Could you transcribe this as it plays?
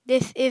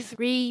This is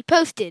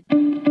reposted.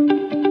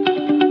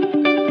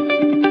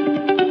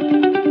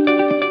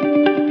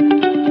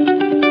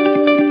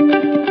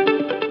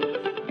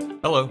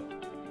 Hello,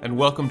 and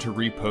welcome to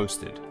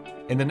Reposted.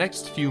 In the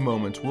next few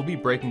moments, we'll be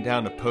breaking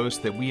down a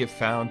post that we have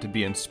found to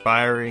be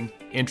inspiring,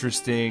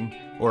 interesting,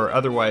 or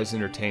otherwise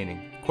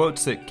entertaining.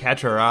 Quotes that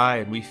catch our eye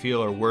and we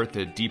feel are worth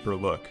a deeper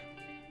look.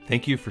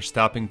 Thank you for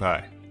stopping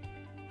by.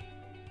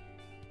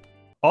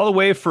 All the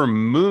way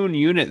from Moon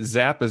Unit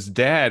Zappa's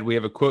dad, we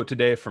have a quote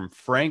today from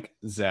Frank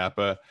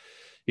Zappa.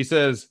 He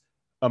says,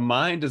 "A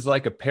mind is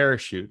like a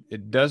parachute.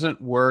 It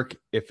doesn't work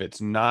if it's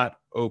not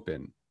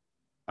open."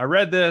 I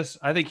read this.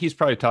 I think he's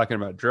probably talking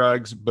about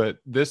drugs, but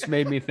this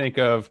made me think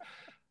of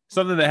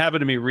something that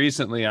happened to me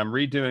recently. I'm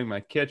redoing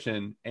my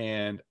kitchen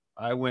and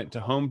I went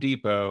to Home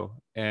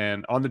Depot,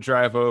 and on the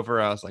drive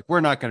over, I was like, we're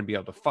not going to be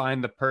able to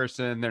find the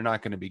person. They're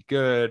not going to be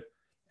good.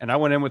 And I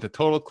went in with a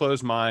total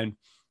closed mind.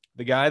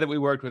 The guy that we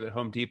worked with at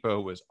Home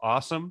Depot was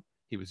awesome.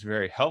 He was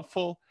very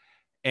helpful.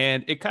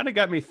 And it kind of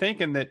got me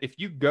thinking that if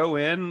you go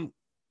in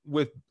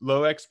with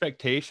low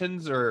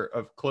expectations or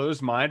of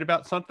closed mind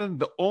about something,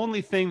 the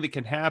only thing that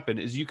can happen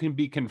is you can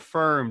be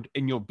confirmed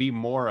and you'll be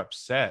more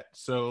upset.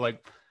 So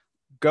like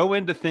go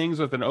into things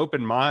with an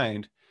open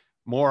mind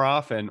more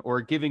often, or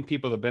giving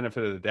people the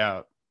benefit of the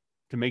doubt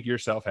to make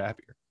yourself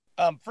happier.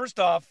 First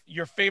off,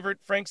 your favorite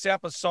Frank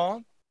Zappa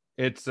song?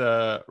 It's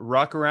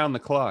Rock Around the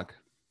Clock.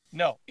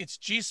 No, it's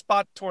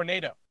G-Spot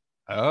Tornado.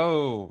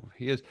 Oh,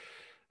 he is.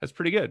 That's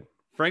pretty good.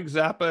 Frank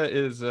Zappa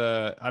is,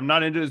 I'm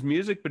not into his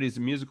music, but he's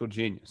a musical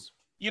genius.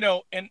 You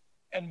know, and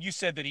you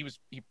said that he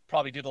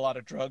probably did a lot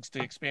of drugs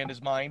to expand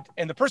his mind.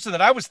 And the person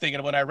that I was thinking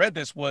of when I read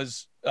this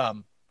was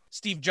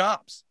Steve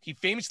Jobs. He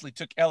famously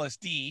took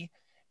LSD,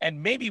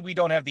 and maybe we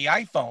don't have the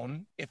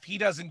iPhone if he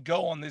doesn't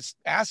go on this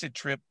acid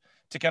trip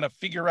to kind of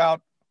figure out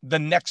the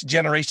next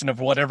generation of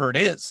whatever it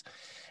is.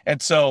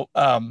 And so,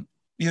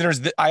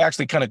 I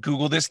actually kind of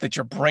Googled this, that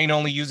your brain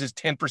only uses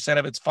 10%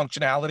 of its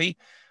functionality,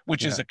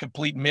 which is a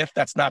complete myth.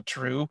 That's not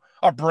true.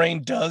 Our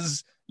brain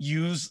does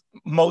use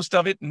most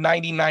of it,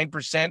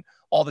 99%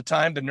 all the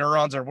time. The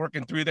neurons are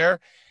working through there.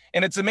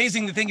 And it's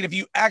amazing to think if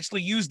you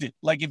actually used it,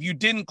 like if you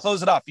didn't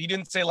close it off, you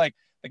didn't say like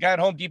the guy at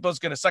Home Depot is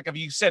going to suck. If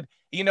you said,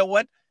 you know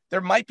what,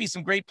 there might be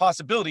some great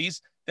possibilities,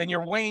 then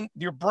your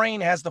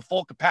brain has the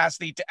full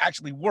capacity to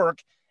actually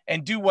work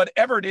and do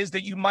whatever it is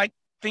that you might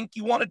think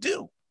you want to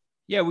do.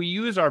 Yeah, we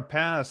use our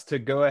past to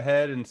go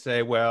ahead and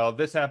say, well,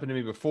 this happened to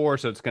me before,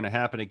 so it's going to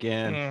happen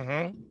again.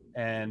 Mm-hmm.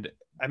 And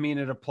I mean,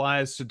 it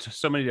applies to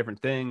so many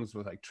different things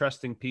with like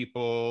trusting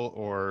people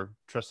or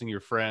trusting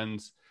your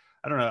friends.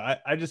 I don't know.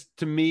 I just,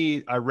 to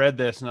me, I read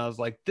this and I was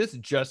like, this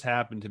just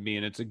happened to me.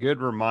 And it's a good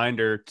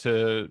reminder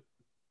to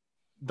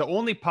the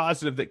only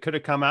positive that could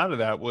have come out of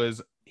that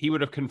was he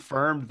would have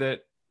confirmed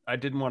that I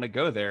didn't want to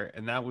go there.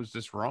 And that was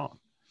just wrong.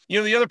 You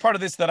know, the other part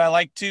of this that I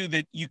like too,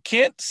 that you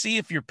can't see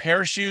if your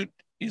parachute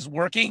is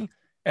working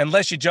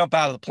unless you jump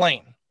out of the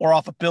plane or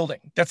off a building.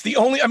 That's the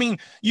only, I mean,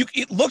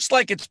 it looks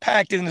like it's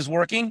packed in and is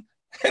working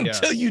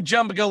until you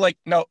jump and go like,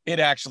 no, it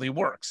actually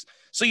works.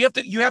 So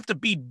you have to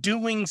be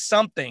doing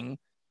something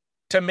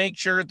to make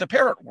sure the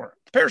parachute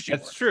works.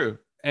 That's true.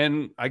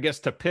 And I guess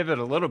to pivot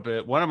a little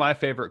bit, one of my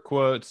favorite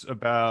quotes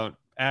about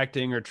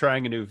acting or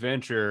trying a new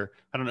venture,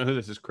 I don't know who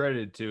this is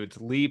credited to. It's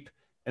leap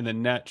and the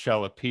net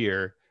shall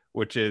appear,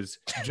 which is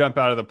jump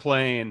out of the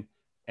plane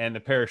and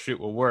the parachute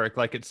will work.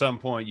 Like at some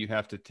point you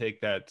have to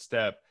take that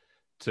step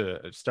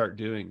to start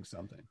doing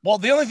something. Well,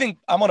 the only thing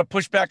I'm going to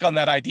push back on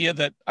that idea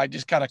that I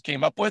just kind of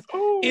came up with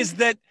is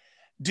that,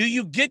 do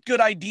you get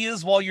good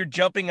ideas while you're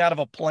jumping out of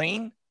a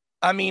plane?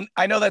 I mean,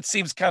 I know that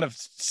seems kind of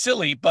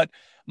silly, but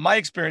my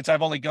experience,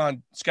 I've only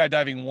gone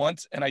skydiving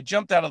once, and I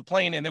jumped out of the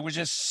plane and there was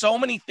just so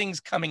many things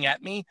coming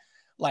at me.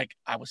 Like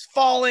I was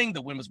falling,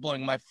 the wind was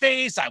blowing in my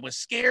face, I was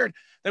scared.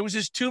 There was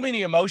just too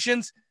many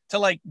emotions to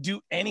like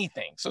do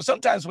anything. So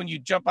sometimes when you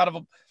jump out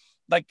of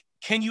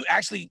can you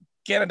actually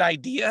get an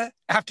idea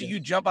after you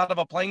jump out of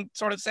a plane,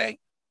 sort of say?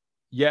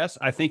 Yes,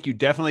 I think you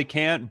definitely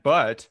can.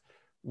 But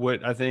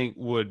what I think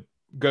would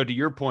go to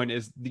your point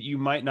is that you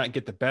might not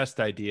get the best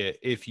idea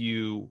if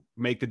you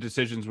make the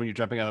decisions when you're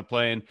jumping on a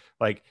plane.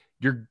 Like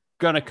you're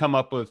going to come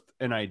up with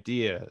an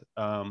idea,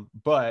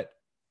 but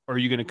are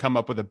you going to come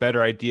up with a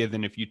better idea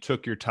than if you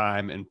took your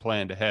time and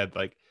planned ahead?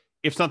 Like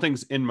if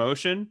something's in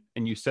motion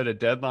and you set a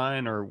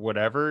deadline or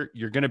whatever,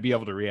 you're going to be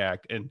able to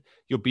react and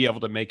you'll be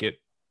able to make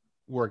it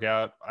work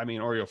out. I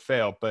mean, or you'll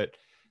fail, but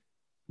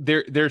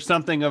there's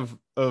something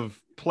of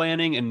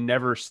planning and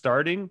never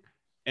starting.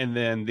 And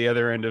then the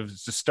other end of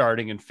just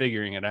starting and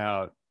figuring it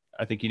out.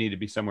 I think you need to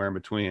be somewhere in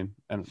between.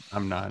 And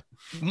I'm not.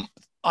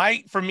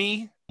 For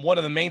me, one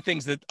of the main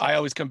things that I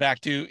always come back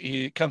to,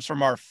 it comes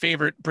from our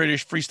favorite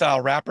British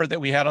freestyle rapper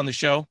that we had on the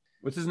show.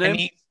 What's his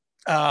name?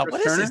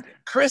 What is his?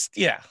 Chris.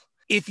 Yeah.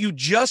 If you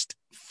just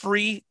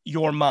free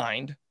your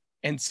mind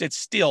and sit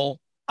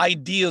still,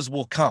 ideas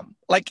will come.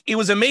 Like it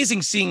was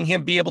amazing seeing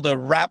him be able to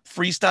rap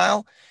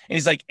freestyle. And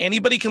he's like,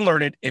 anybody can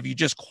learn it. If you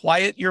just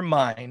quiet your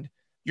mind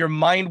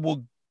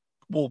will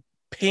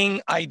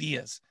ping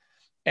ideas.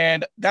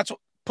 And that's what,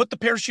 put the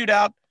parachute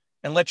out,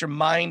 and let your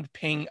mind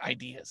ping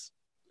ideas.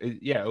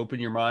 Yeah, open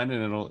your mind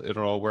and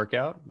it'll all work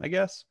out, I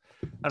guess.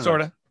 I don't Sort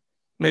know. of,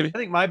 maybe. I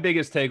think my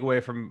biggest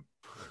takeaway from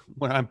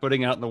what I'm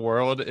putting out in the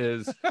world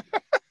is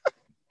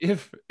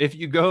if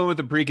you go with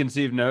a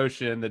preconceived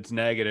notion that's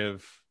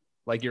negative,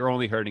 like you're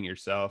only hurting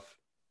yourself.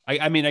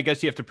 I mean, I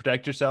guess you have to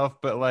protect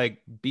yourself, but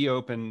like be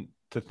open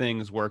to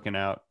things working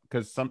out,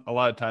 because a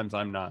lot of times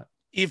I'm not.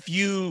 If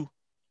you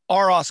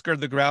are Oscar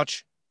the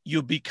Grouch,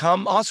 you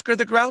become Oscar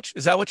the Grouch.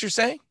 Is that what you're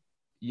saying?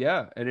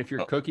 Yeah, and if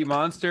you're Cookie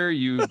Monster,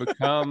 you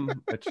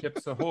become a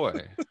Chips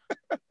Ahoy,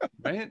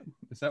 right?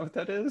 Is that what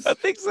that is? I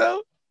think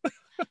so.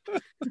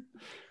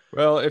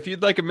 Well, if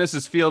you'd like a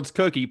Mrs. Fields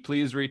cookie,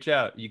 please reach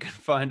out. You can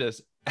find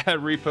us at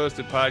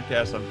Reposted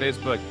Podcast on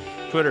Facebook,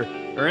 Twitter,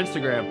 or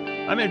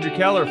Instagram. I'm Andrew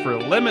Keller for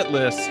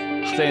Limitless,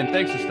 saying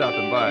thanks for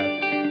stopping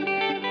by.